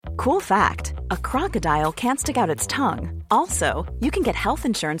Cool fact, a crocodile can't stick out its tongue. Also, you can get health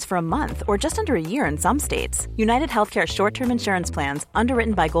insurance for a month or just under a year in some states. United Healthcare short-term insurance plans,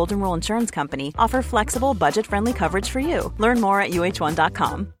 underwritten by Golden Rule Insurance Company, offer flexible, budget-friendly coverage for you. Learn more at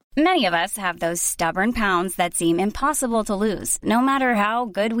uh1.com. Many of us have those stubborn pounds that seem impossible to lose, no matter how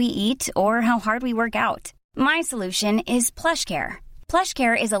good we eat or how hard we work out. My solution is PlushCare.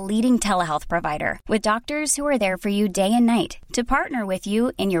 PlushCare is a leading telehealth provider with doctors who are there for you day and night to partner with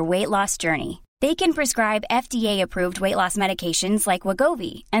you in your weight loss journey. They can prescribe FDA-approved weight loss medications like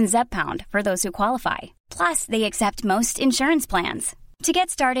Wegovy and Zepbound for those who qualify. Plus, they accept most insurance plans. To get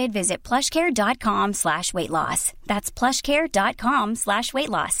started, visit plushcare.com/weightloss. That's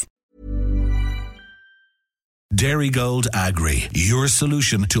plushcare.com/weightloss. Dairygold Agri, your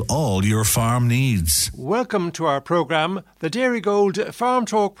solution to all your farm needs. Welcome to our programme, the Dairygold Farm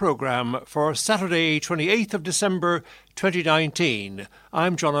Talk programme for Saturday 28th of December 2019.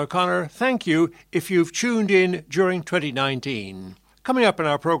 I'm John O'Connor. Thank you if you've tuned in during 2019. Coming up in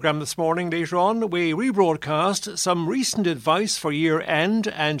our programme this morning, later on, we rebroadcast some recent advice for year-end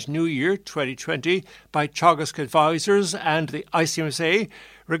and New Year 2020 by Teagasc Advisors and the ICMSA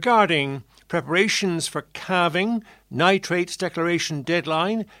regarding preparations for calving, nitrates declaration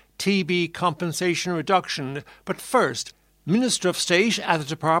deadline, TB compensation reduction. But first, Minister of State at the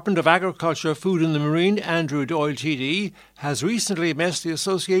Department of Agriculture, Food and the Marine, Andrew Doyle TD, has recently met the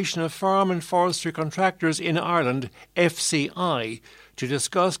Association of Farm and Forestry Contractors in Ireland, FCI, to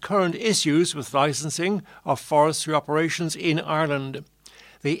discuss current issues with licensing of forestry operations in Ireland.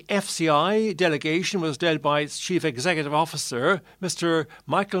 The FCI delegation was led by its Chief Executive Officer, Mr.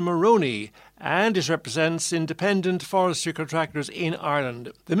 Michael Maroney, and it represents independent forestry contractors in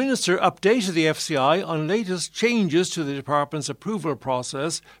Ireland. The Minister updated the FCI on latest changes to the Department's approval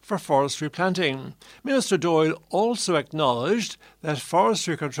process for forestry planting. Minister Doyle also acknowledged that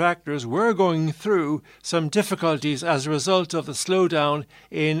forestry contractors were going through some difficulties as a result of the slowdown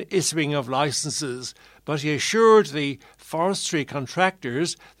in issuing of licences, but he assured the forestry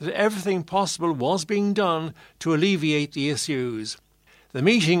contractors that everything possible was being done to alleviate the issues. The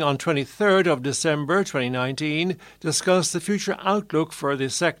meeting on 23rd of December 2019 discussed the future outlook for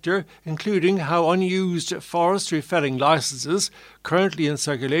this sector, including how unused forestry felling licences currently in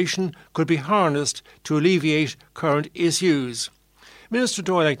circulation could be harnessed to alleviate current issues. Minister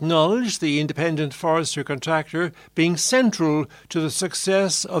Doyle acknowledged the independent forestry contractor being central to the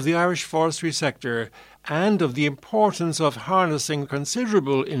success of the Irish forestry sector and of the importance of harnessing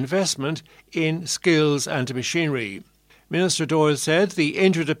considerable investment in skills and machinery. Minister Doyle said the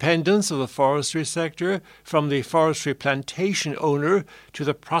interdependence of the forestry sector, from the forestry plantation owner to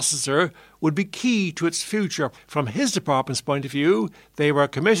the processor, would be key to its future. From his department's point of view, they were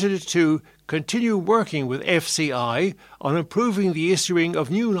committed to continue working with FCI on improving the issuing of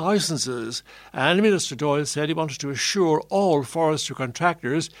new licences, and Minister Doyle said he wanted to assure all forestry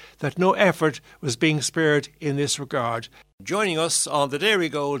contractors that no effort was being spared in this regard. Joining us on the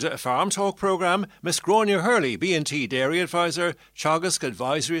Dairygold Farm Talk programme, Miss Gráinne Hurley, B&T Dairy Advisor, Teagasc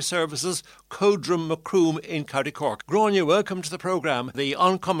Advisory Services, Codrum Macroom in County Cork. Gráinne, welcome to the programme. The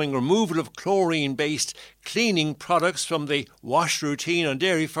oncoming removal of chlorine-based cleaning products from the wash routine on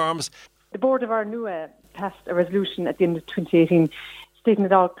dairy farms. The board of Arnua passed a resolution at the end of 2018 stating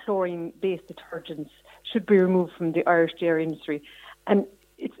that all chlorine-based detergents should be removed from the Irish dairy industry. And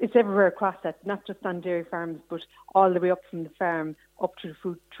it's everywhere across that, not just on dairy farms, but all the way up from the farm, up to the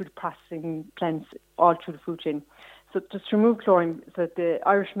food, through the processing plants, all through the food chain. So just to remove chlorine so that the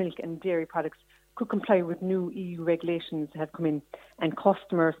Irish milk and dairy products could comply with new EU regulations that have come in and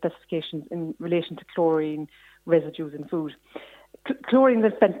customer specifications in relation to chlorine residues in food. Chlorine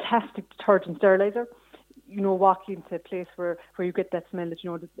is a fantastic detergent steriliser. You know, walking into a place where you get that smell that you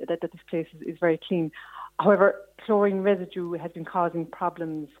know that this place is very clean. However, chlorine residue has been causing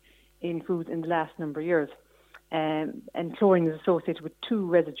problems in food in the last number of years. And chlorine is associated with two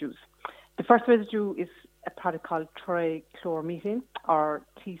residues. The first residue is a product called trichloromethane, or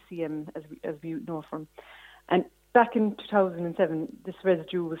TCM, as we know from. And back in 2007, this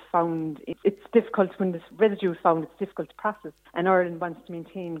residue was found. It's difficult when this residue is found. It's difficult to process, and Ireland wants to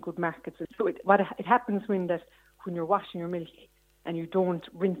maintain good markets. So it happens when you're washing your milk and you don't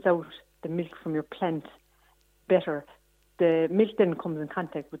rinse out the milk from your plant better, the milk then comes in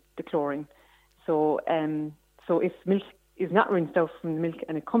contact with the chlorine. So if milk is not rinsed out from the milk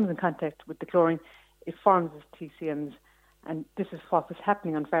and it comes in contact with the chlorine, it forms as TCMs, and this is what was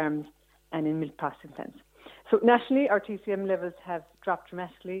happening on farms and in milk processing plants. So nationally, our TCM levels have dropped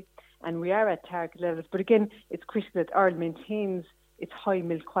dramatically, and we are at target levels. But again, it's critical that Ireland maintains its high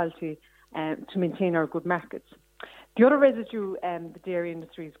milk quality to maintain our good markets. The other residue the dairy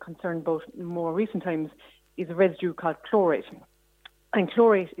industry is concerned about in more recent times is a residue called chlorate. And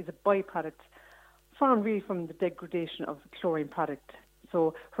chlorate is a byproduct formed really from the degradation of the chlorine product.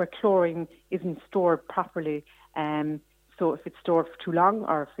 So where chlorine isn't stored properly, so if it's stored for too long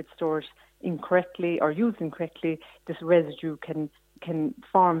or if it's stored incorrectly or used incorrectly, this residue can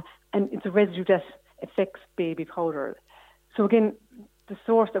form, and it's a residue that affects baby powder. So again, the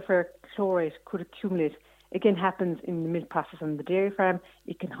source of where chlorate could accumulate again happens in the milk process on the dairy farm.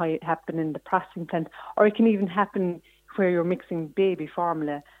 It can happen in the processing plant, or it can even happen where you're mixing baby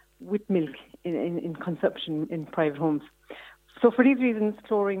formula with milk in consumption in private homes. So for these reasons,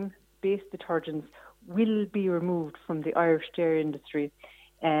 chlorine-based detergents will be removed from the Irish dairy industry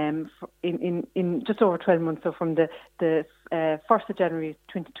in just over 12 months, so from the 1st of January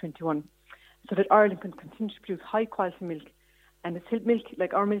 2021, so that Ireland can continue to produce high-quality milk. And it's milk,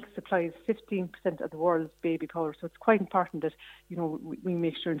 like our milk supplies 15% of the world's baby powder, so it's quite important that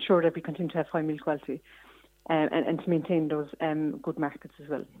we ensure that we continue to have high milk quality and to maintain those good markets as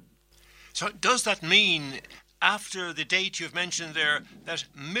well. So does that mean, after the date you've mentioned there, that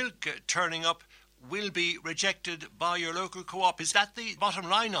milk turning up will be rejected by your local co-op? Is that the bottom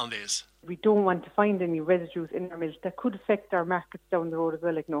line on this? We don't want to find any residues in our milk that could affect our markets down the road as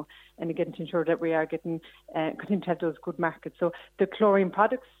well, and again to ensure that we are getting continue to have those good markets. So the chlorine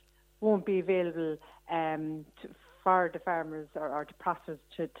products won't be available for the farmers or the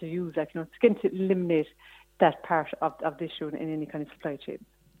processors to use, it's going to eliminate that part of the issue in any kind of supply chain.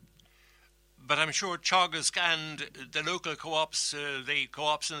 But I'm sure Teagasc and the local co-ops, the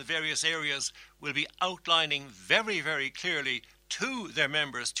co-ops in the various areas, will be outlining very, very clearly to their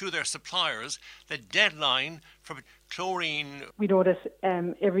members, to their suppliers, the deadline for chlorine. We know that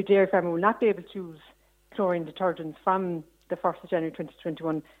every dairy farmer will not be able to use chlorine detergents from the 1st of January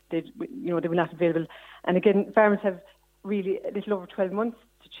 2021. They will not be available. And again, farmers have really a little over 12 months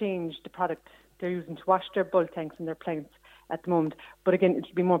to change the product they're using to wash their bulk tanks and their plants at the moment. But again, it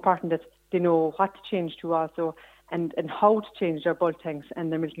will be more important that they know what to change to also and how to change their bulk tanks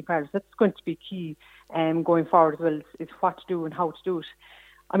and their milking parlours. That's going to be key going forward as well, is what to do and how to do it.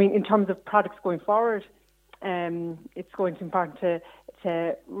 I mean, in terms of products going forward, it's going to be important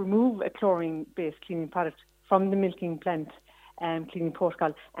to remove a chlorine-based cleaning product from the milking plant cleaning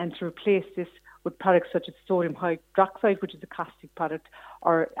protocol and to replace this with products such as sodium hydroxide, which is a caustic product,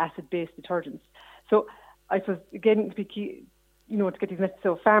 or acid-based detergents. So I suppose, again, to be key, to get these messages.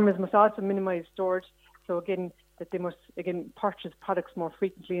 So farmers must also minimise storage. So again, that they must, purchase products more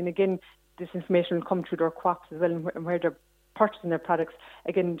frequently. And again, this information will come through their co-ops as well, and where they're purchasing their products.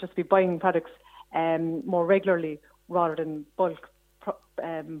 Again, just be buying products more regularly rather than bulk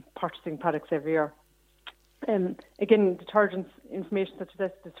purchasing products every year. Again, detergents, information such as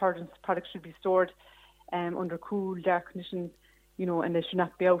this, detergents products should be stored under cool, dark conditions, and they should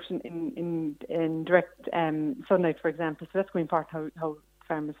not be out in direct sunlight, for example. So that's going to be important how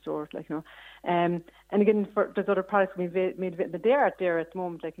farmers store it, And again, there's other products made available there at the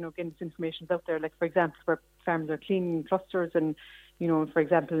moment, again, this information's out there, for example, where farmers are cleaning clusters and, for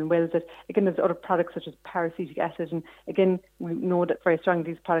example, in Wales, again, there's other products such as paracetic acid. And again, we know that very strongly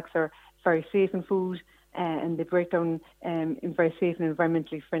these products are very safe in food, and they break down in very safe and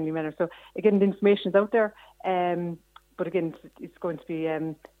environmentally friendly manner. So again, the information is out there, but again, it's going to be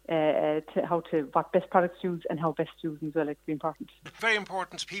what best products to use and how best to use them as well. It's important. Very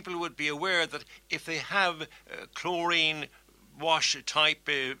important. People would be aware that if they have chlorine wash type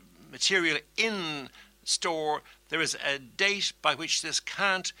material in store, there is a date by which this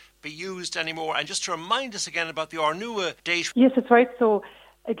can't be used anymore. And just to remind us again about the Ornua date. Yes, that's right. So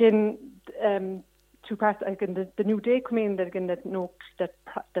again, two parts. Again, the new date come in that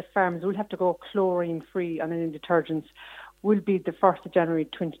farmers will have to go chlorine free on any detergents will be the 1st of January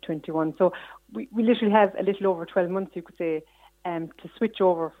 2021. So we literally have a little over 12 months, you could say, to switch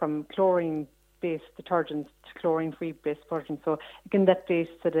over from chlorine-based detergents to chlorine-free based detergents. So again, that date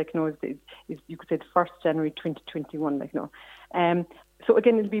is you could say the 1st of January 2021. So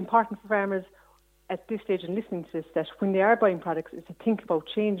again, it'll be important for farmers at this stage and listening to this that when they are buying products, is to think about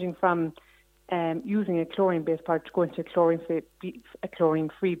changing from using a chlorine-based product to going to a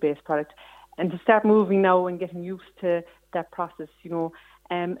chlorine-free based product, and to start moving now and getting used to that process,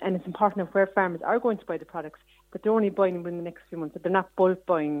 and it's important where farmers are going to buy the products, but they're only buying them in the next few months. So they're not bulk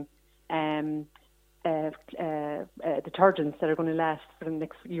buying detergents that are going to last for the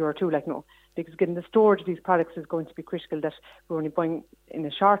next year or two, because getting the storage of these products is going to be critical, that we're only buying in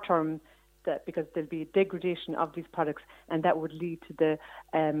the short term, that because there'll be a degradation of these products, and that would lead to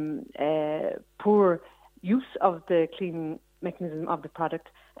the poor use of the cleaning mechanism of the product,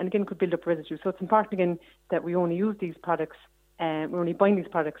 and again could build up residue. So it's important again that we only use these products, we're only buying these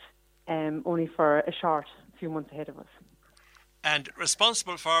products only for a short few months ahead of us. And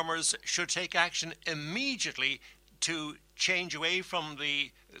responsible farmers should take action immediately to change away from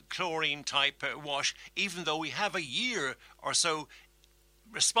the chlorine type wash, even though we have a year or so.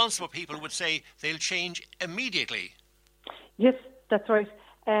 Responsible people would say they'll change immediately. Yes, that's right.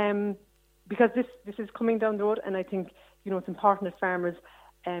 Because this is coming down the road, and I think it's important that farmers.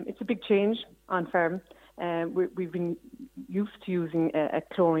 It's a big change on farm. We've been used to using a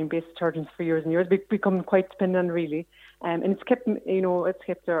chlorine-based detergents for years and years. We've become quite dependent on really, and it's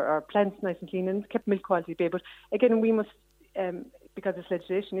kept our plants nice and clean, and it's kept milk quality bay. But again, we must. Because this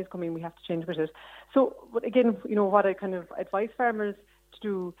legislation is coming, we have to change with it. So, but again, what I kind of advise farmers to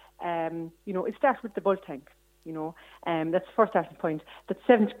do, is start with the bulk tank. That's the first starting point. That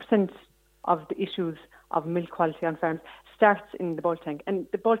 70% of the issues of milk quality on farms starts in the bulk tank, and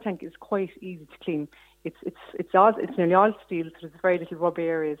the bulk tank is quite easy to clean. It's nearly all steel, so there's very little rubber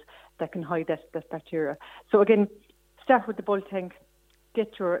areas that can hide that bacteria. So again, start with the bulk tank.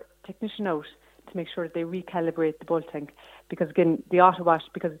 Get your technician out to make sure that they recalibrate the bulk tank, because again, the auto wash,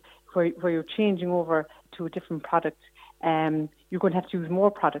 because where you're changing over to a different product, you're going to have to use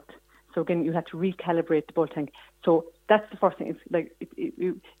more product. So again, you have to recalibrate the bulk tank. So that's the first thing. It's like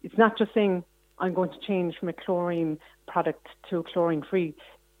it's not just saying I'm going to change from a chlorine product to a chlorine free.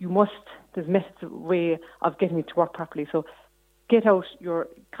 There's a way of getting it to work properly. So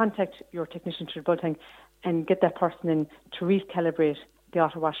contact your technician to the bulk tank and get that person in to recalibrate the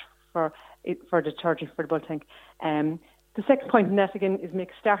auto wash for detergent for the bulk tank. The second point in that again is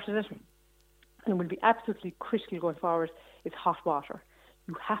make a start of it, and will be absolutely critical going forward, is hot water.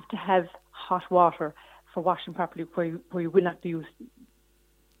 You have to have hot water for washing properly, where you will not be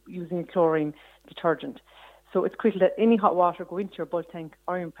using a chlorine detergent. So it's critical that any hot water go into your bulk tank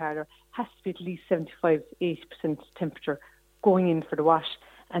or your parlour has to be at least 75-80% temperature going in for the wash.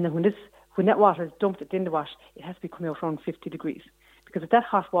 And then when that water is dumped at the end of the wash, it has to be coming out around 50 degrees. Because if that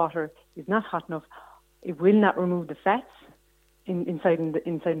hot water is not hot enough, it will not remove the fats inside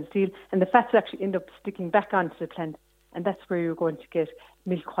the steel, and the fats actually end up sticking back onto the plant, and that's where you're going to get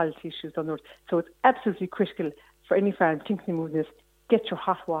milk quality issues on the road. So it's absolutely critical for any farm thinking of moving this, get your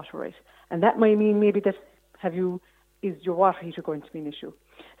hot water right. And that might mean maybe that is your water heater going to be an issue?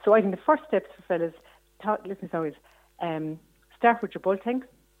 So I think the first steps for fellas, listen now, is start with your bulk tank,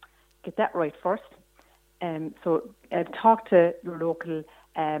 get that right first. So talk to your local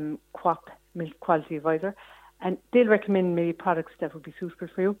Co-op milk quality advisor, and they'll recommend maybe products that would be suitable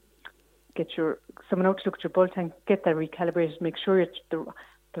for you. Get someone out to look at your bulk tank, get that recalibrated, make sure it's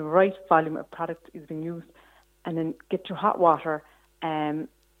the right volume of product is being used, and then get your hot water,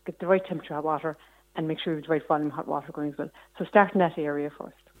 get the right temperature hot water, and make sure you have the right volume of hot water going as well. So start in that area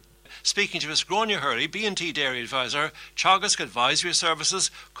first. Speaking to Ms. Gráinne Hurley, B&T Dairy Advisor, Teagasc Advisory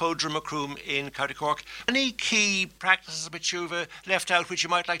Services, Codra Macroom in County Cork. Any key practices which you've left out which you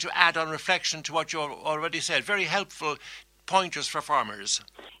might like to add on reflection to what you already said? Very helpful pointers for farmers.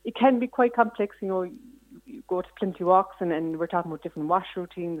 It can be quite complex, you go to plenty of walks and we're talking about different wash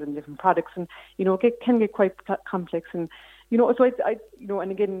routines and different products, and it can get quite complex, and so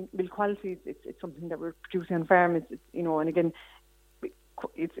and again, milk quality, it's something that we're producing on farm, and again,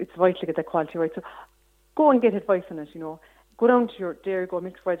 it's vital to get that quality right. So go and get advice on it, Go down to your Dairy Go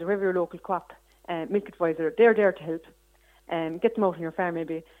milk advisor, wherever your local Co-op milk advisor, they're there to help. Get them out on your farm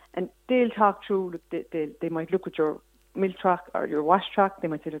maybe, and they'll talk through, they might look at your milk truck or your wash truck, they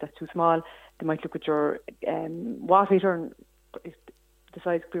might say that that's too small. They might look at your water heater and if the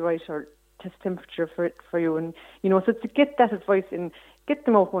size could be right, or test temperature for you, and so to get that advice and get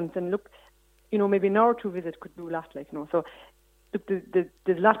them out once and look, maybe an hour or two visit could do a lot, so look,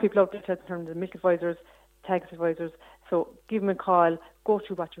 there's a lot of people out there in terms of milk advisors, Teagasc advisors, so give them a call, go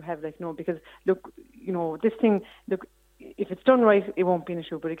through what you have, because look, this thing, look, if it's done right, it won't be an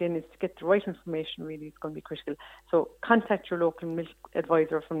issue, but again, it's to get the right information, really, it's going to be critical. So contact your local milk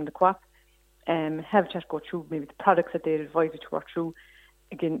advisor from the Co-op, have a chat, go through maybe the products that they advise you to work through.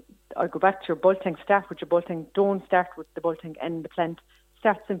 Again, I'll go back to your bulk tank, start with your bulk tank, don't start with the bulk tank and the plant,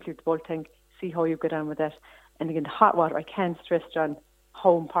 start simply with the bulk tank, see how you get on with that. And again, the hot water, I can't stress, John,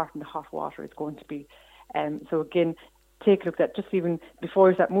 how important the hot water is going to be. So again, take a look at that, just even before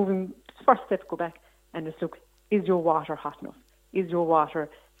you start moving, first step, go back and just look, is your water hot enough? Is your water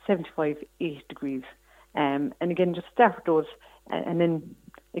 75, 8 degrees? And again, just start with those and then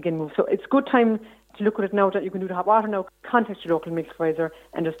again move. So it's a good time to look at it now that you can do the hot water now. Contact your local milk advisor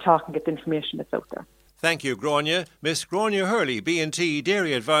and just talk and get the information that's out there. Thank you, Gráinne. Miss Gráinne Hurley, B&T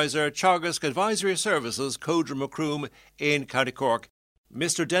Dairy Advisor, Teagasc Advisory Services, Codra Macroom in County Cork.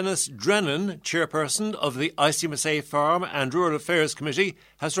 Mr Dennis Drennan, chairperson of the ICMSA Farm and Rural Affairs Committee,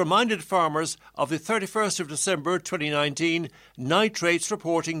 has reminded farmers of the 31st of December 2019 nitrates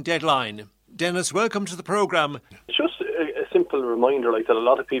reporting deadline. Dennis, welcome to the programme. Just a simple reminder, like that a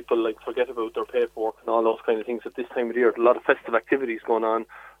lot of people forget about their paperwork and all those kind of things at this time of the year. A lot of festive activities going on.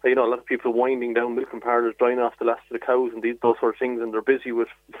 A lot of people winding down milking parlours, drying off the last of the cows and those sort of things, and they're busy with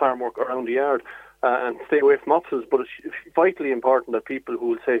farm work around the yard. And stay away from offices, but it's vitally important that people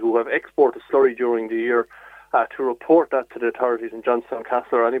who have exported slurry during the year to report that to the authorities in Johnstown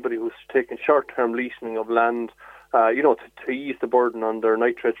Castle, or anybody who's taken short-term leasing of land, to ease the burden on their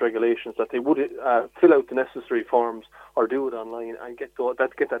nitrates regulations, that they would fill out the necessary forms or do it online and get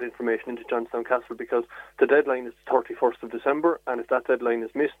that information into Johnstown Castle, because the deadline is the 31st of December, and if that deadline is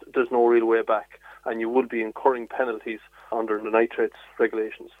missed, there's no real way back, and you would be incurring penalties under the nitrates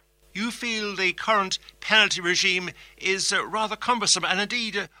regulations. You feel the current penalty regime is rather cumbersome and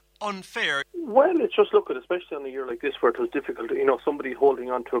indeed unfair? Well, it's just, especially on a year like this where it was difficult, somebody holding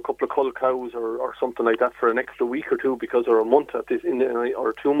on to a couple of cull cows or something like that for an extra week or two or a month at this,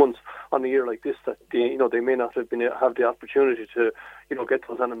 or 2 months on a year like this, that they may not have the opportunity to get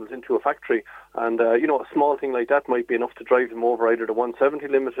those animals into a factory, and a small thing like that might be enough to drive them over either the 170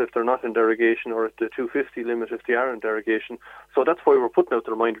 limit if they're not in derogation, or at the 250 limit if they are in derogation. So that's why we're putting out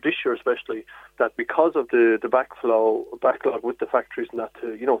the reminder this year, especially, that because of the backlog with the factories and that,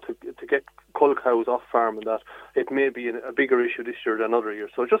 to get cull cows off farm, and that it may be a bigger issue this year than other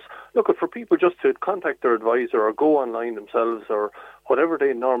years. So just for people just to contact their advisor or go online themselves, or whatever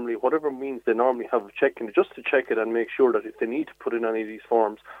means they normally have of checking it, just to check it and make sure that if they need to put in any of these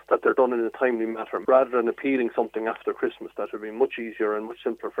forms, that they're done in a timely manner, rather than appealing something after Christmas. That would be much easier and much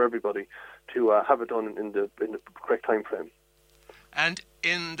simpler for everybody to have it done in the correct time frame. And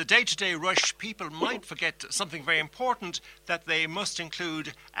in the day-to-day rush, people might forget something very important, that they must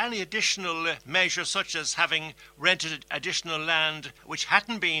include any additional measures, such as having rented additional land which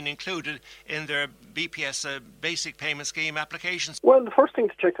hadn't been included in their BPS basic payment scheme applications. Well, the first thing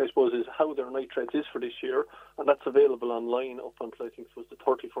to check, I suppose, is how their nitrates is for this year, and that's available online up until, I think it was the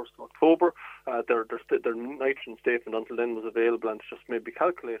 31st of October. Their nitrogen statement until then was available, and just maybe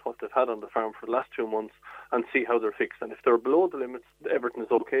calculate what they've had on the farm for the last 2 months and see how they're fixed. And if they're below the limits, everything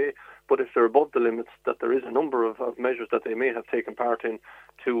is okay. But if they're above the limits, that there is a number of measures that they may have taken part in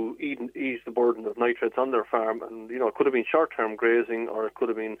to ease the burden of nitrates on their farm. And, it could have been short-term grazing, or it could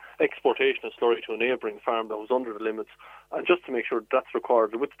have been exportation of slurry to a neighbouring farm that was under the limits, and just to make sure that's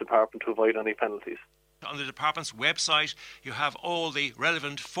recorded with the department to avoid any penalties. On the department's website, you have all the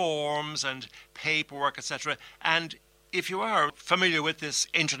relevant forms and paperwork, etc. And if you are familiar with this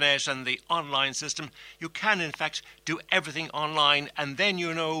internet and the online system, you can in fact do everything online, and then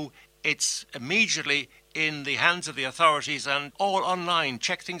it's immediately in the hands of the authorities and all online.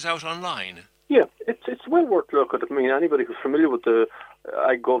 Check things out online. Yeah, it's well worth a look at. I mean, anybody who's familiar with the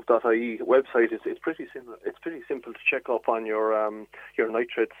aggov.ie website, it's pretty simple. It's pretty simple to check up on your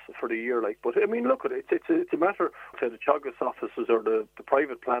nitrates for the year. But I mean, look at it. It's a matter, say, the Teagasc offices or the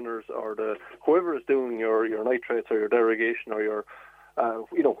private planners or whoever is doing your nitrates or your derogation or your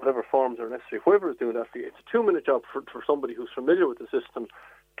whatever forms are necessary. Whoever is doing that for you, it's a 2-minute job for somebody who's familiar with the system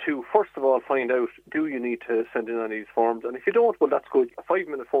to first of all find out, do you need to send in any of these forms? And if you don't, well, that's good. A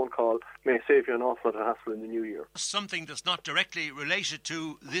 5-minute phone call may save you an awful lot of hassle in the new year. Something that's not directly related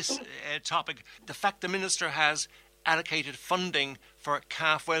to this topic, the fact the Minister has allocated funding for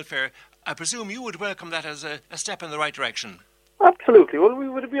calf welfare, I presume you would welcome that as a step in the right direction. Absolutely. Well, we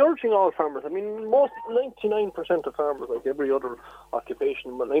would be urging all farmers. I mean, most 99% of farmers, like every other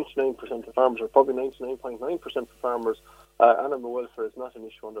occupation, but 99% of farmers, or probably 99.9% of farmers, animal welfare is not an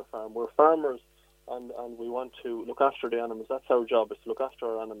issue on their farm. We're farmers, and we want to look after the animals. That's our job, is to look after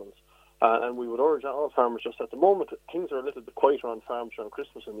our animals. And we would urge all farmers, just at the moment, things are a little bit quieter on farms around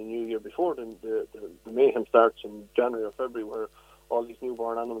Christmas and the New Year, before the mayhem starts in January or February, where all these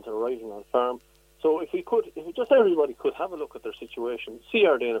newborn animals are arriving on farm. So if everybody could have a look at their situation, see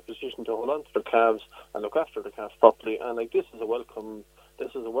are they in a position to hold on to their calves and look after the calves properly, and this is a welcome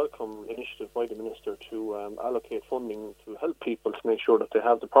initiative by the Minister to allocate funding to help people to make sure that they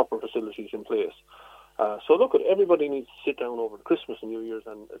have the proper facilities in place. So look, everybody needs to sit down over Christmas and New Year's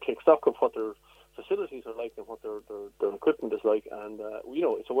and take stock of what their facilities are like and what their equipment is like. And,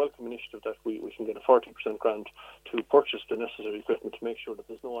 it's a welcome initiative that we can get a 40% grant to purchase the necessary equipment to make sure that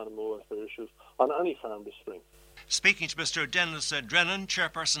there's no animal welfare issues on any farm this spring. Speaking to Mr. Dennis Drennan,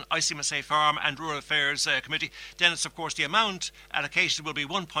 Chairperson, ICMSA Farm and Rural Affairs Committee. Dennis, of course, the amount allocated will be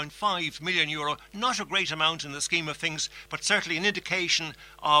 €1.5 million. Not a great amount in the scheme of things, but certainly an indication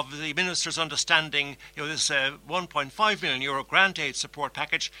of the Minister's understanding, this €1.5 million grant aid support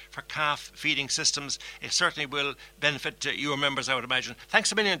package for calf feeding systems. It certainly will benefit your members, I would imagine.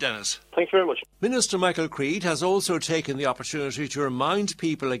 Thanks a million, Dennis. Thanks very much. Minister Michael Creed has also taken the opportunity to remind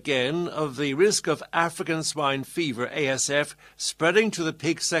people again of the risk of African swine fever, ASF, spreading to the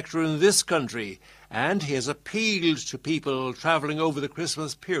pig sector in this country, and he has appealed to people travelling over the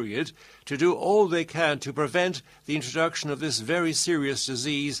Christmas period to do all they can to prevent the introduction of this very serious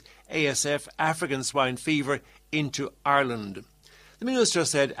disease, ASF, African swine fever, into Ireland. The Minister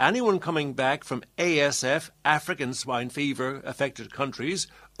said anyone coming back from ASF, African swine fever affected countries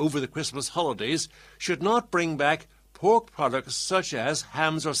over the Christmas holidays should not bring back pork products such as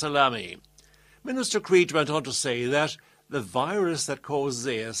hams or salami. Minister Creed went on to say that the virus that causes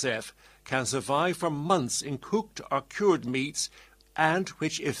ASF can survive for months in cooked or cured meats and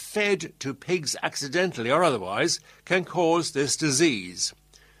which, if fed to pigs accidentally or otherwise, can cause this disease.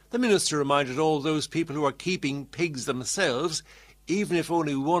 The Minister reminded all those people who are keeping pigs themselves, even if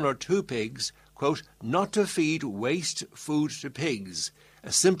only 1 or 2 pigs, quote, not to feed waste food to pigs.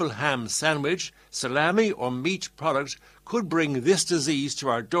 A simple ham sandwich, salami or meat product could bring this disease to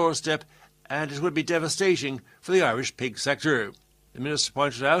our doorstep, and it would be devastating for the Irish pig sector. The Minister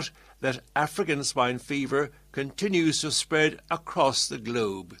pointed out that African swine fever continues to spread across the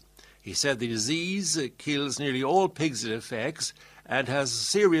globe. He said the disease kills nearly all pigs it affects and has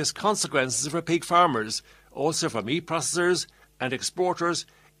serious consequences for pig farmers, also for meat processors and exporters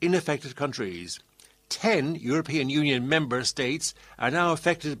in affected countries. 10 European Union member states are now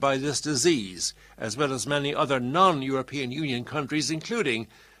affected by this disease, as well as many other non-European Union countries, including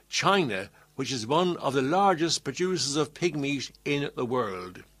China, which is one of the largest producers of pig meat in the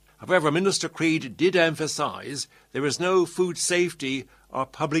world. However, Minister Creed did emphasise there is no food safety or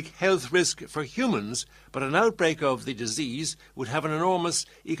public health risk for humans, but an outbreak of the disease would have an enormous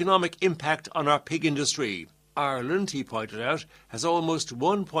economic impact on our pig industry. Ireland, he pointed out, has almost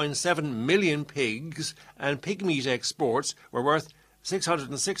 1.7 million pigs, and pig meat exports were worth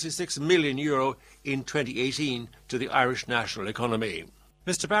 €666 million in 2018 to the Irish national economy.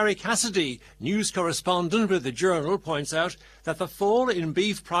 Mr. Barry Cassidy, news correspondent with the Journal, points out that the fall in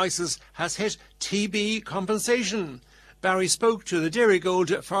beef prices has hit TB compensation. Barry spoke to the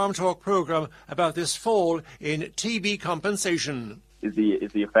Dairygold Farm Talk programme about this fall in TB compensation. Is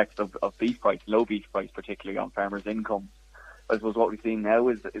the effect of beef price, low beef price, particularly on farmers' incomes. I suppose what we've seen now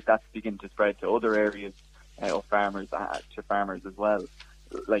is that's beginning to spread to other areas of farmers, to farmers as well.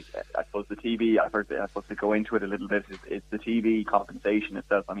 Like, I suppose the TB, I suppose to go into it a little bit, it's the TB compensation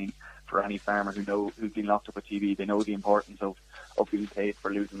itself. I mean, for any farmer who's been locked up with TB, they know the importance of being paid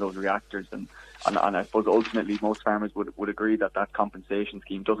for losing those reactors, and I suppose ultimately most farmers would agree that compensation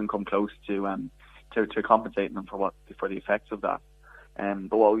scheme doesn't come close to compensating them for the effects of that.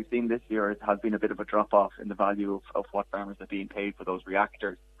 But what we've seen this year has been a bit of a drop-off in the value of what farmers are being paid for those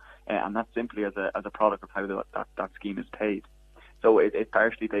reactors, and that's simply as a product of how that scheme is paid. So it's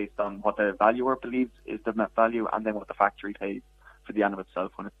partially based on what the valuer believes is the net value, and then what the factory pays for the animal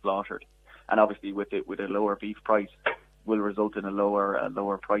itself when it's slaughtered. And obviously, with a lower beef price, will result in a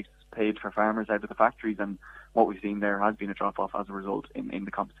lower price paid for farmers out of the factories. And what we've seen there has been a drop-off as a result in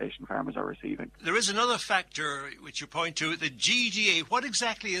the compensation farmers are receiving. There is another factor which you point to, the GDA. What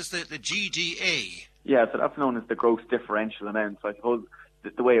exactly is the GDA? Yeah, so that's known as the gross differential amount. So I suppose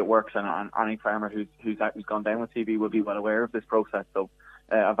the way it works, and any farmer who's gone down with TB will be well aware of this process. So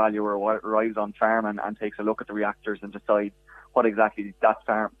a valuer arrives on farm and takes a look at the reactors and decides what exactly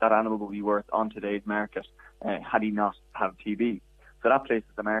that animal will be worth on today's market had he not have TB. So that places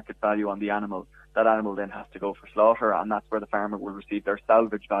the market value on the animal. That animal then has to go for slaughter, and that's where the farmer will receive their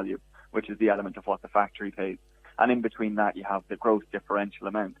salvage value, which is the element of what the factory pays. And in between that, you have the gross differential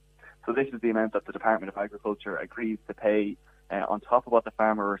amount. So this is the amount that the Department of Agriculture agrees to pay on top of what the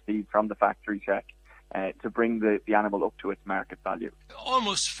farmer receives from the factory check to bring the animal up to its market value.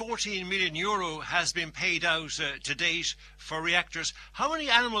 Almost €14 million has been paid out to date for reactors. How many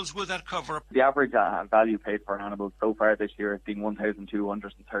animals will that cover? The average value paid per animal so far this year has been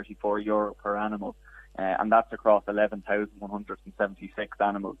 €1,234 per animal, and that's across 11,176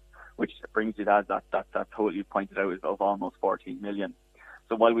 animals, which brings it as that total you pointed out is of almost 14 million.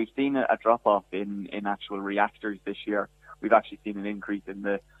 So while we've seen a drop-off in actual reactors this year, we've actually seen an increase in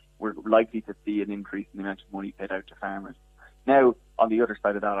the we're likely to see an increase in the amount of money paid out to farmers. Now, on the other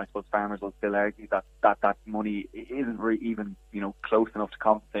side of that, I suppose farmers will still argue that money isn't even, close enough to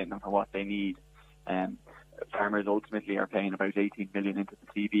compensate them for what they need. Farmers ultimately are paying about 18 million into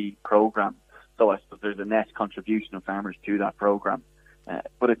the TB programme, so I suppose there's a net contribution of farmers to that programme.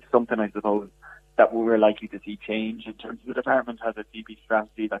 But it's something, I suppose, that we're likely to see change in terms of the department has a TB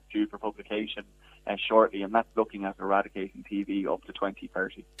strategy that's due for publication shortly, and that's looking at eradicating TB up to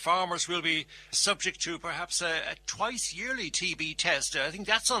 2030. Farmers will be subject to perhaps a twice yearly TB test. I think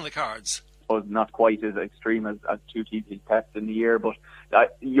that's on the cards. Well, not quite as extreme as 2 TB tests in the year, but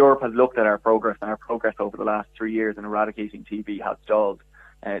Europe has looked at our progress, and our progress over the last 3 years in eradicating TB has stalled.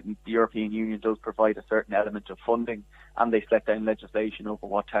 The European Union does provide a certain element of funding, and they set down legislation over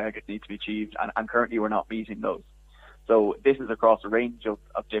what targets need to be achieved, and currently we're not meeting those. So this is across a range of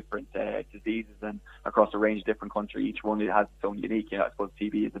different diseases and across a range of different countries. Each one has its own unique. I suppose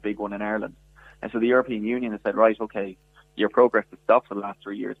TB is a big one in Ireland. And so the European Union has said, right, okay, your progress has stopped for the last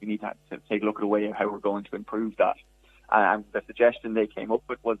 3 years. We need to take a look at a way of how we're going to improve that. And the suggestion they came up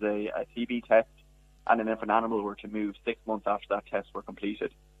with was a TB test, and then if an animal were to move 6 months after that test were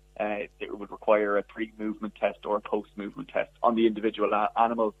completed, it would require a pre-movement test or a post-movement test on the individual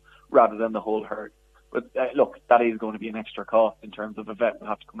animal rather than the whole herd. But look, that is going to be an extra cost in terms of a vet will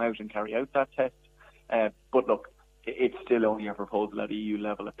have to come out and carry out that test. But look, it's still only a proposal at EU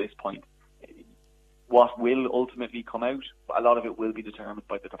level at this point. What will ultimately come out, a lot of it will be determined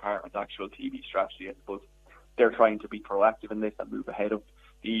by the department's actual TB strategy. I suppose they're trying to be proactive in this and move ahead of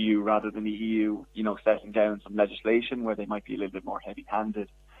the EU rather than the EU, setting down some legislation where they might be a little bit more heavy-handed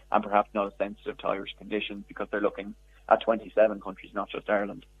and perhaps not as sensitive to Irish conditions, because they're looking at 27 countries, not just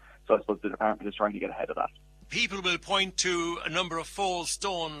Ireland. So I suppose the department is trying to get ahead of that. People will point to a number of false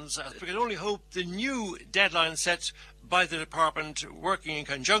stones. We can only hope the new deadline set by the department, working in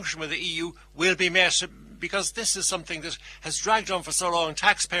conjunction with the EU, will be met, because this is something that has dragged on for so long.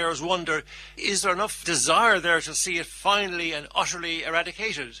 Taxpayers wonder, is there enough desire there to see it finally and utterly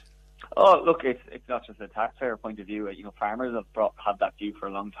eradicated? Oh, look, it's not just a taxpayer point of view. Farmers have had that view for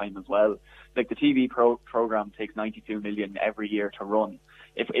a long time as well. Like the TB programme takes 92 million every year to run.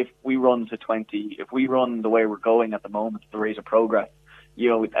 If we run to 20, if we run the way we're going at the moment, the rate of progress,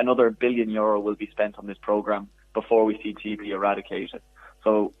 another €1 billion will be spent on this programme before we see TB eradicated.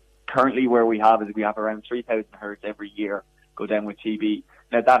 So currently where we have around 3,000 herds every year go down with TB.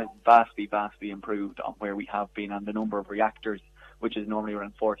 Now that is vastly, vastly improved on where we have been, and the number of reactors, which is normally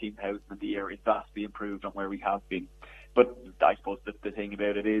around 14,000 in the year, is vastly improved on where we have been. But I suppose the thing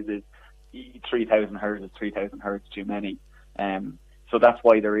about it is 3,000 herds is 3,000 herds too many. So that's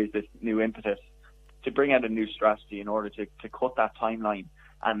why there is this new impetus to bring out a new strategy in order to cut that timeline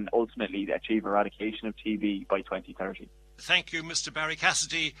and ultimately achieve eradication of TB by 2030. Thank you, Mr. Barry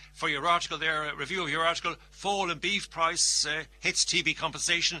Cassidy, for your article there, a review of your article, Fall in Beef Price Hits TB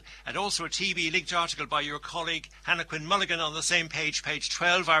Compensation, and also a TB-linked article by your colleague Hannah Quinn Mulligan on the same page, page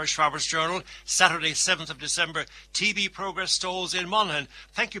 12, Irish Farmers Journal, Saturday, 7th of December, TB progress stalls in Monaghan.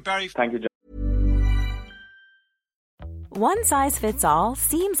 Thank you, Barry. Thank you, John. One size fits all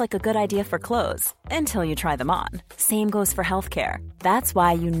seems like a good idea for clothes until you try them on. Same goes for healthcare. That's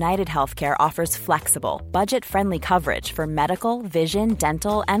why United Healthcare offers flexible, budget-friendly coverage for medical, vision,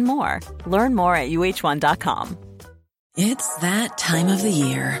 dental, and more. Learn more at uh1.com. It's that time of the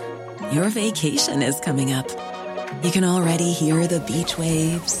year. Your vacation is coming up. You can already hear the beach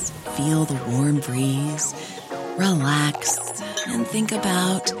waves, feel the warm breeze, relax, and think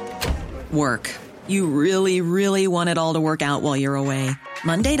about work. You really, really want it all to work out while you're away.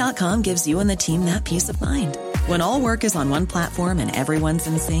 Monday.com gives you and the team that peace of mind. When all work is on one platform and everyone's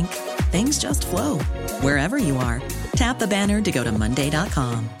in sync, things just flow. Wherever you are, tap the banner to go to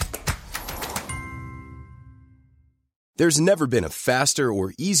Monday.com. There's never been a faster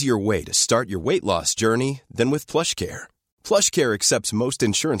or easier way to start your weight loss journey than with PlushCare. PlushCare accepts most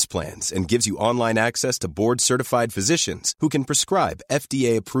insurance plans and gives you online access to board-certified physicians who can prescribe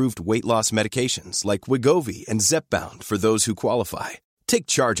FDA-approved weight loss medications like Wegovy and Zepbound for those who qualify. Take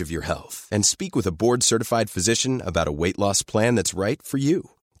charge of your health and speak with a board-certified physician about a weight loss plan that's right for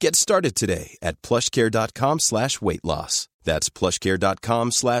you. Get started today at plushcare.com/weight loss. That's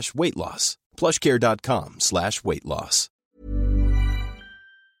plushcare.com/weight loss. plushcare.com/weight loss.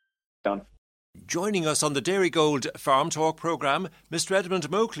 Done. Joining us on the Dairy Gold Farm Talk programme, Mr. Edmund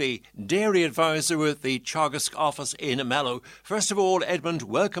Moakley, Dairy Advisor with the Teagasc office in Mallow. First of all, Edmund,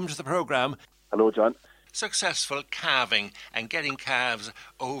 welcome to the programme. Hello, John. Successful calving and getting calves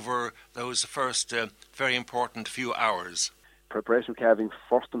over those first very important few hours. Preparation calving,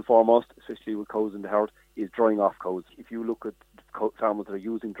 first and foremost, especially with cows in the herd, is drying off cows. If you look at farmers that are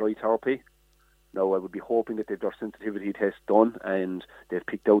using dry therapy. Now, I would be hoping that they've their sensitivity test done and they've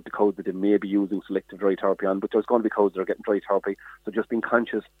picked out the cows that they may be using selective dry therapy on, but there's going to be cows that are getting dry therapy. So just being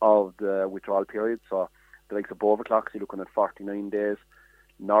conscious of the withdrawal period. So the likes of Bovaclox, you're looking at 49 days.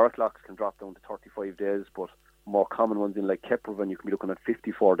 Noraclox can drop down to 35 days, but more common ones in like Keprovan, you can be looking at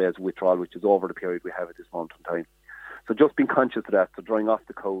 54 days of withdrawal, which is over the period we have at this moment in time. So just being conscious of that, so drying off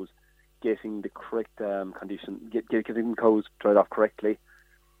the cows, getting the correct condition, getting the cows dried off correctly,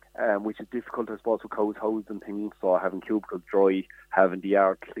 which is difficult, I suppose, with cows' houses and things. So having cubicles dry, having the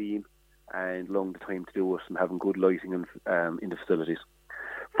yard clean, and allowing the time to do it, and having good lighting in the facilities.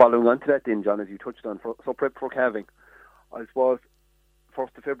 Following on to that, then, John, as you touched on, so prep for calving, I suppose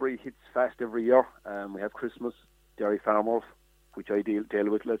 1st of February hits fast every year. We have Christmas, dairy farmers, which I deal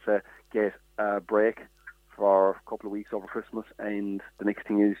with, let's say, get a break for a couple of weeks over Christmas, and the next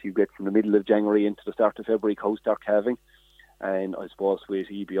thing is you get from the middle of January into the start of February, cows start calving. And I suppose with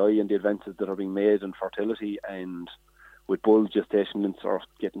EBI and the advances that are being made in fertility, and with bull gestation lengths are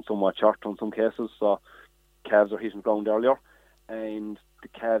getting somewhat shorter in some cases, so calves are hitting ground earlier. And the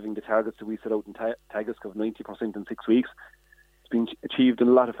calving, the targets that we set out in Teagasc of 90% in 6 weeks, it's been achieved in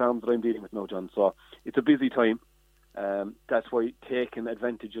a lot of farms that I'm dealing with now, John. So it's a busy time. That's why taking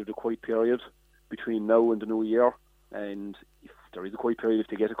advantage of the quiet period between now and the new year, and if there is a quiet period, if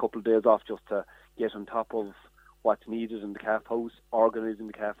they get a couple of days off just to get on top of what's needed in the calf house, organising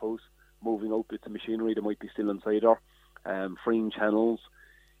the calf house, moving out bits of machinery that might be still inside there, freeing channels,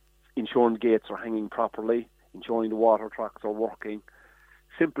 ensuring the gates are hanging properly, ensuring the water tracks are working.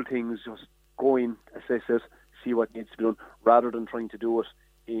 Simple things, just go in, assess it, see what needs to be done, rather than trying to do it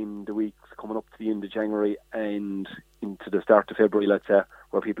in the weeks coming up to the end of January and into the start of February, let's say,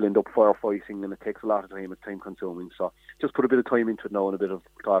 where people end up firefighting and it takes a lot of time, it's time consuming. So just put a bit of time into it now and a bit of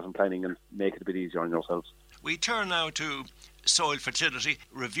thought and planning and make it a bit easier on yourselves. We turn now to soil fertility,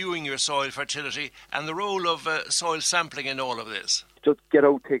 reviewing your soil fertility and the role of soil sampling in all of this. Just get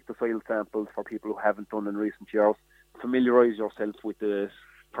out, take the soil samples for people who haven't done in recent years. Familiarise yourself with the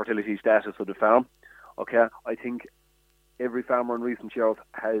fertility status of the farm. Okay, I think every farmer in recent years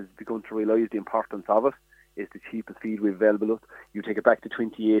has begun to realise the importance of it. It's the cheapest feed we have available. You take it back to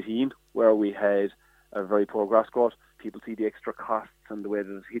 2018, where we had a very poor grass growth. People see the extra costs and the way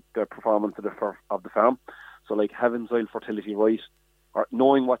that it hit the performance of the farm. So like having soil fertility right, or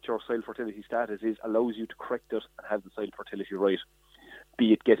knowing what your soil fertility status is, allows you to correct it and have the soil fertility right.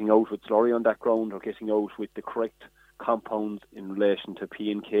 Be it getting out with slurry on that ground or getting out with the correct compounds in relation to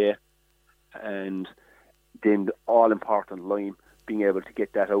P and K, and then the all-important lime, being able to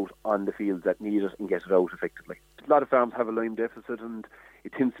get that out on the fields that need it and get it out effectively. A lot of farms have a lime deficit, and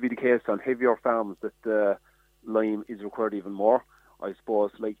it tends to be the case on heavier farms that the lime is required even more. I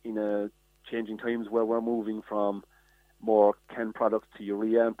suppose, like in changing times where we're moving from more canned products to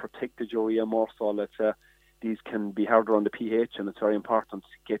urea and protected urea more so, let's say, these can be harder on the pH, and it's very important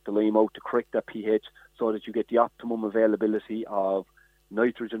to get the lime out to correct that pH so that you get the optimum availability of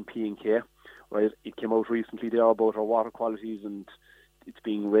nitrogen, P and K. Right, it came out recently there about our water qualities, and it's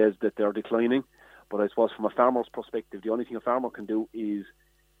being raised that they're declining. But I suppose from a farmer's perspective, the only thing a farmer can do is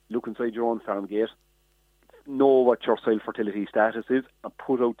look inside your own farm gate, know what your soil fertility status is, and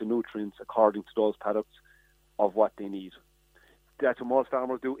put out the nutrients according to those paddocks of what they need. That's what most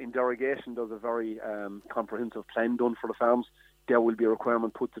farmers do. In derogation, there's a very comprehensive plan done for the farms. There will be a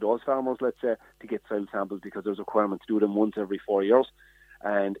requirement put to those farmers, let's say, to get soil samples, because there's a requirement to do them once every 4 years.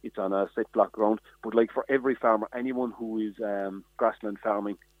 And it's on a set block ground. But like for every farmer, anyone who is grassland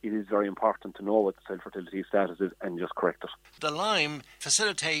farming, it is very important to know what the soil fertility status is and just correct it. The lime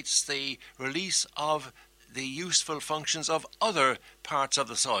facilitates the release of the useful functions of other parts of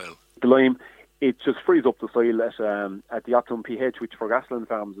the soil. The lime, it just frees up the soil at the optimum pH, which for grassland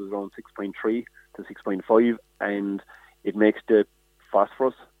farms is around 6.3 to 6.5, and it makes the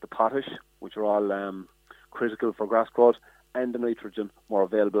phosphorus, the potash, which are all critical for grass growth, and the nitrogen more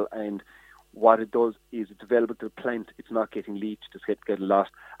available. And what it does is it's available to the plant. It's not getting leached, it's getting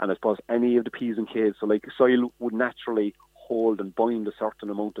lost. And I suppose any of the P's and K's, so like soil would naturally hold and bind a certain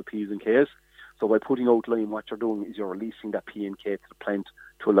amount of P's and K's. So by putting out lime, what you're doing is you're releasing that P and K to the plant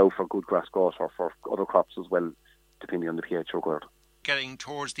to allow for good grass growth or for other crops as well, depending on the pH required. Getting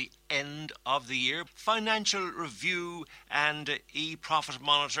towards the end of the year, financial review and e-profit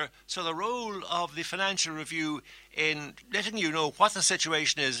monitor. So the role of the financial review in letting you know what the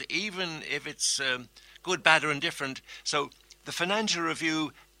situation is, even if it's good, bad or indifferent. So the financial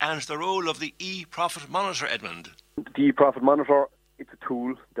review and the role of the e-profit monitor, Edmund. The e-profit monitor, it's a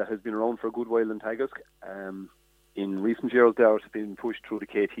tool that has been around for a good while in Teagasc. In recent years there, it's been pushed through the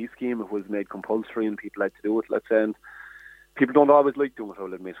KT scheme. It was made compulsory and people had to do it, let's say. And people don't always like doing it,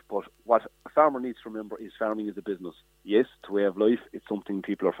 I'll admit, but what a farmer needs to remember is farming is a business. Yes, it's a way of life. It's something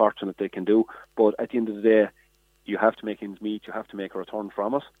people are fortunate they can do, but at the end of the day, you have to make ends meet. You have to make a return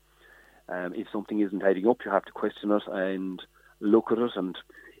from it. If something isn't adding up, you have to question it and look at it. And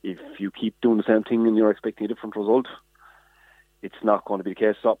if you keep doing the same thing and you're expecting a different result, it's not going to be the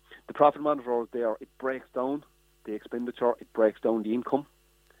case. So the profit monitor there, it breaks down the expenditure, it breaks down the income.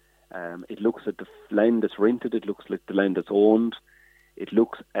 It looks at the land that's rented, it looks at the land that's owned, it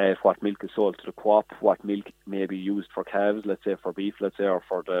looks at what milk is sold to the co-op, what milk may be used for calves, let's say for beef, let's say, or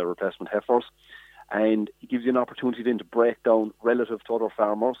for the replacement heifers. And it gives you an opportunity then to break down relative to other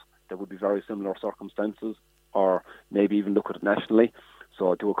farmers that would be very similar circumstances, or maybe even look at it nationally.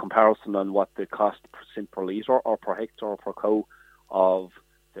 So do a comparison on what the cost per litre or per hectare or per cow of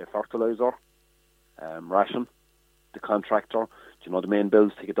the fertiliser, ration, the contractor, the main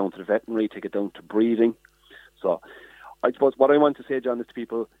bills, take it down to the veterinary, take it down to breeding. So I suppose what I want to say, John, is to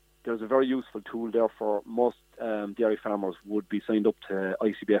people, there's a very useful tool there for most dairy farmers would be signed up to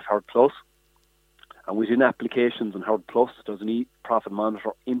ICBF Herd Plus. And within applications in Herd Plus, there's an e-profit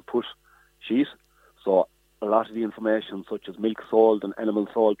monitor input sheet. So a lot of the information, such as milk sold and animal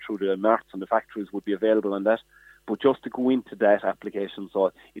sold through the marts and the factories, would be available on that. But just to go into that application,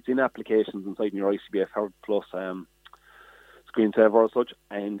 so it's in applications inside your ICBF Herd Plus screensaver as such,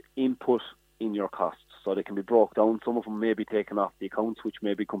 and input in your costs. So they can be broke down. Some of them may be taken off the accounts, which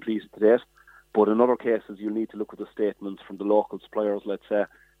may be completed to date. But in other cases, you'll need to look at the statements from the local suppliers, let's say,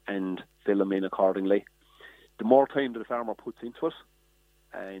 and fill them in accordingly. The more time that the farmer puts into it,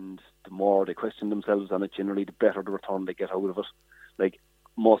 and the more they question themselves on it, generally the better the return they get out of it. Like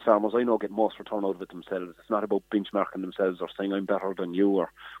most farmers I know get most return out of it themselves. It's not about benchmarking themselves or saying I'm better than you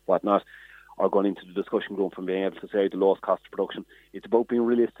or whatnot, or going into the discussion group and being able to say the lowest cost of production. It's about being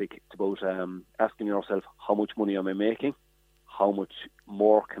realistic. It's about asking yourself, how much money am I making? How much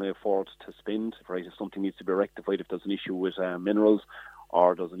more can I afford to spend? Right, if something needs to be rectified, if there's an issue with minerals,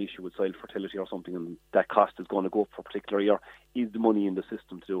 or there's an issue with soil fertility or something, and that cost is going to go up for a particular year, is the money in the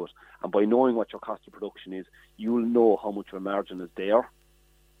system to do it? And by knowing what your cost of production is, you'll know how much of a margin is there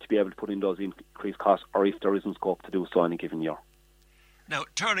to be able to put in those increased costs, or if there isn't scope to do so in a given year. Now,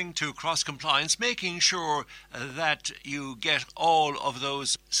 turning to cross-compliance, making sure that you get all of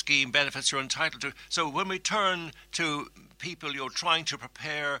those scheme benefits you're entitled to. So when we turn to people you're trying to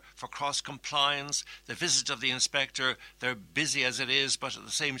prepare for cross-compliance, the visit of the inspector, they're busy as it is, but at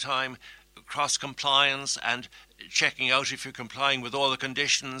the same time, cross-compliance and checking out if you're complying with all the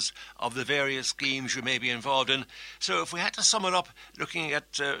conditions of the various schemes you may be involved in. So if we had to sum it up, looking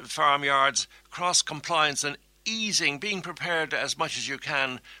at farmyards, cross-compliance and easing, being prepared as much as you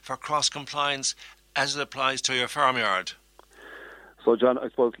can for cross-compliance as it applies to your farmyard. So, John, I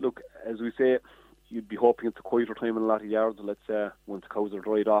suppose, look, as we say, you'd be hoping it's a quieter time in a lot of yards, let's say, once the cows are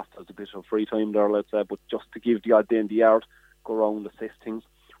dried off, there's a bit of free time there, let's say, but just to give the odd day in the yard, go around, assess things.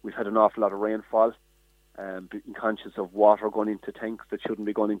 We've had an awful lot of rainfall, being conscious of water going into tanks that shouldn't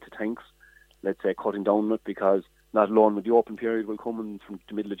be going into tanks, let's say, cutting down on it, because not alone with the open period will come in from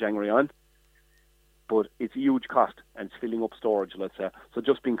the middle of January on, but it's a huge cost, and it's filling up storage, let's say. So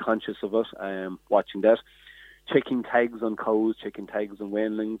just being conscious of it, watching that, checking tags on cows, checking tags on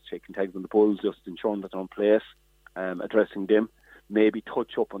weanlings, checking tags on the bulls, just ensuring that they're in place, addressing them, maybe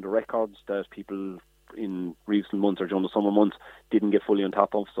touch up on the records that people in recent months or during the summer months didn't get fully on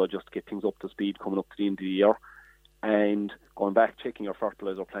top of, so just to get things up to speed coming up to the end of the year. And going back, checking your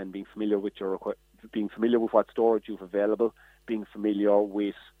fertiliser plan, being familiar with what storage you've available, being familiar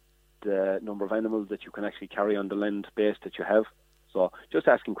with the number of animals that you can actually carry on the land base that you have. So just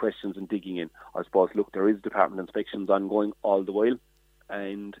asking questions and digging in. I suppose, look, there is department inspections ongoing all the while,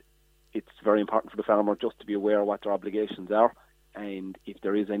 and it's very important for the farmer just to be aware of what their obligations are, and if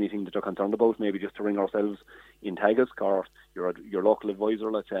there is anything that they're concerned about, maybe just to ring ourselves in Teagasc or your local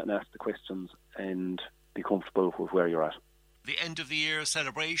advisor, let's say, and ask the questions and be comfortable with where you're at. The end of the year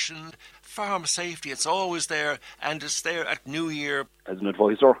celebration, farm safety, it's always there, and it's there at New Year. As an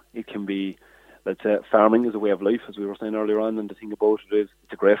advisor, it can be, let's say, farming is a way of life, as we were saying earlier on, and the thing about it is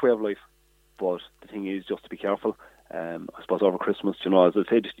it's a great way of life, but the thing is just to be careful. I suppose over Christmas, as I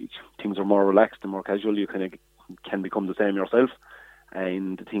said, things are more relaxed and more casual. You can become the same yourself,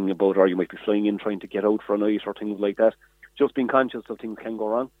 and the thing about, or you might be flying in trying to get out for a night or things like that. Just being conscious of things can go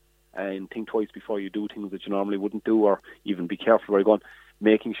wrong, and think twice before you do things that you normally wouldn't do, or even be careful where you're going,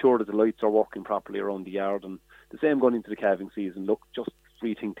 making sure that the lights are working properly around the yard. And the same going into the calving season. Look, just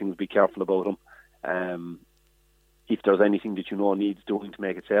rethink things, be careful about them. If there's anything that needs doing to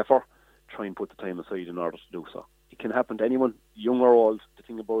make it safer, try and put the time aside in order to do so. It can happen to anyone, young or old. The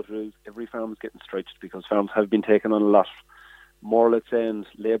thing about it is every farm is getting stretched because farms have been taking on a lot more, let's say, and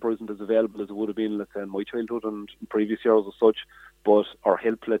labour isn't as available as it would have been, let's say, in my childhood and in previous years as such, but our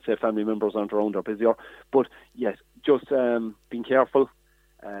help, let's say, family members aren't around, are busier. But yes, just being careful,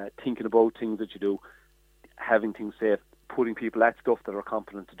 thinking about things that you do, having things safe, putting people at stuff that are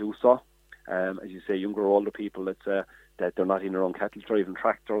competent to do so. As you say, younger or older people, let's say, that they're not in their own cattle driving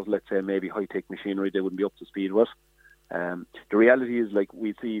tractors, let's say, maybe high-tech machinery they wouldn't be up to speed with. The reality is, like,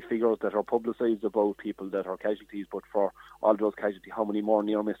 we see figures that are publicised about people that are casualties, but for all those casualties, how many more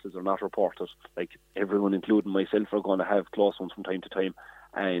near misses are not reported? Like, everyone, including myself, are going to have close ones from time to time,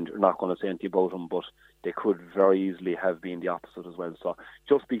 and are not going to say anything about them, but they could very easily have been the opposite as well. So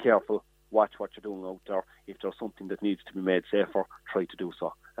just be careful, watch what you're doing out there. If there's something that needs to be made safer, try to do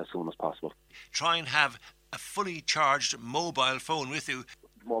so as soon as possible. Try and have a fully charged mobile phone with you.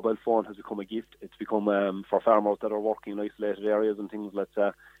 Mobile phone has become a gift. It's become, for farmers that are working in isolated areas and things,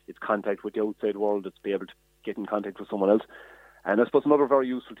 it's contact with the outside world. It's be able to get in contact with someone else. And I suppose another very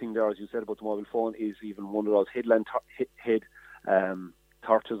useful thing there, as you said about the mobile phone, is even one of those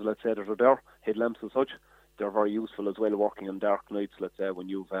torches, let's say, that are there, headlamps and such. They're very useful as well, working on dark nights, let's say, when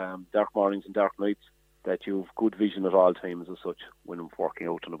you've dark mornings and dark nights, that you've good vision at all times as such when working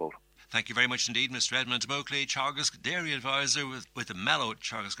out and about. Thank you very much indeed, Mr. Edmund Moakley, Teagasc Dairy Advisor with the Mallow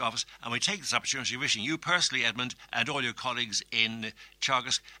Teagasc office. And we take this opportunity wishing you personally, Edmund, and all your colleagues in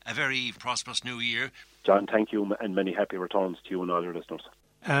Teagasc a very prosperous new year. John, thank you, and many happy returns to you and all your listeners.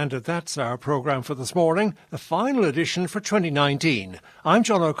 And that's our programme for this morning, the final edition for 2019. I'm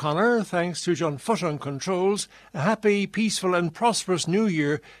John O'Connor. Thanks to John Foote on controls. A happy, peaceful and prosperous New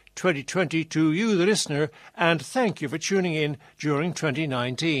Year 2020 to you, the listener, and thank you for tuning in during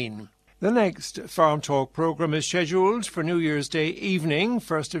 2019. The next Farm Talk programme is scheduled for New Year's Day evening,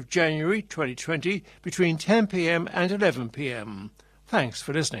 1st of January 2020, between 10 p.m. and 11 p.m. Thanks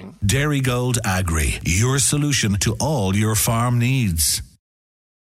for listening. Dairygold Agri, your solution to all your farm needs.